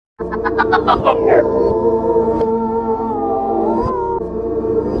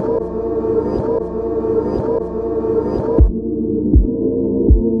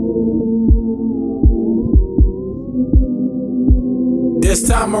This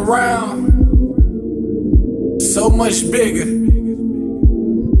time around, so much bigger,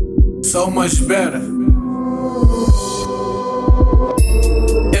 so much better.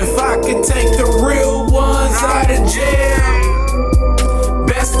 If I could take the real ones out of jail,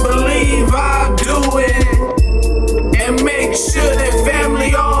 best believe I'll do it, and make sure that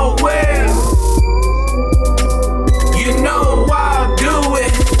family all well. You know I'll do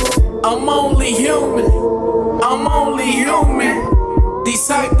it. I'm only human, I'm only human. These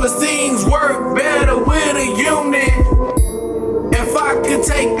type of things work better with a unit. If I could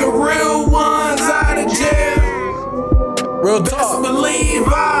take the real ones out of jail, real talk, best believe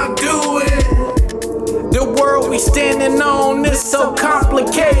I'll do it. The world we standing on is so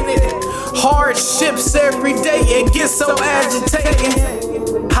complicated. Hardships every day, it gets so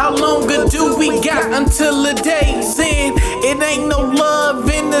agitating. How long do we got until the day's end? It ain't no love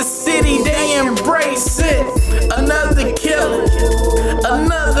in the city, they embrace it. Another killer,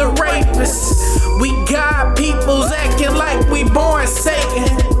 another rapist. We got peoples acting like we born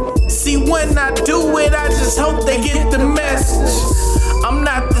Satan. See, when I do it, I just hope they get the message. I'm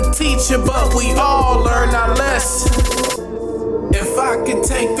not the teacher, but we all learn our lesson. If I could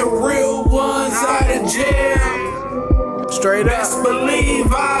take the real ones out of jail, straight up, best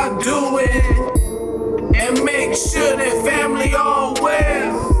believe I'll do it, and make sure that family all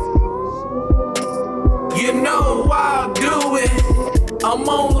well. You know I'll do it. I'm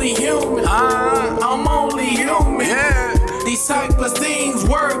only human, I'm only human. Yeah. These type of things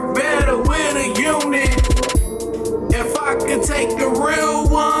work better with a unit. If I could take the real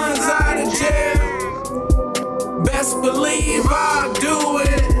ones out of jail, best believe I'll do it.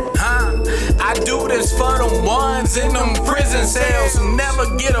 I do this for them ones in them prison cells who never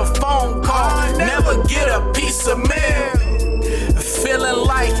get a phone call, never get a piece of mail. Feeling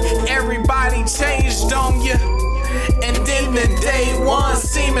like everybody changed on you, and then the day one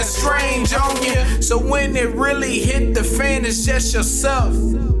seeming strange on you. So when it really hit the fan, it's just yourself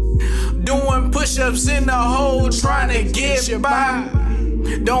doing push-ups in the hole, trying to get by.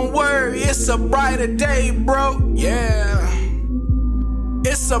 Don't worry, it's a brighter day, bro. Yeah,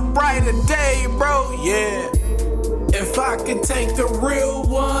 it's a brighter day, bro. Yeah. If I could take the real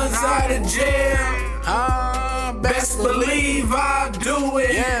ones out of jail, best believe I'll do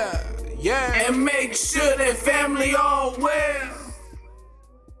it. Yeah, yeah. And make sure that family all well.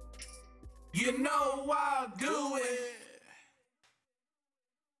 You know I'll do it.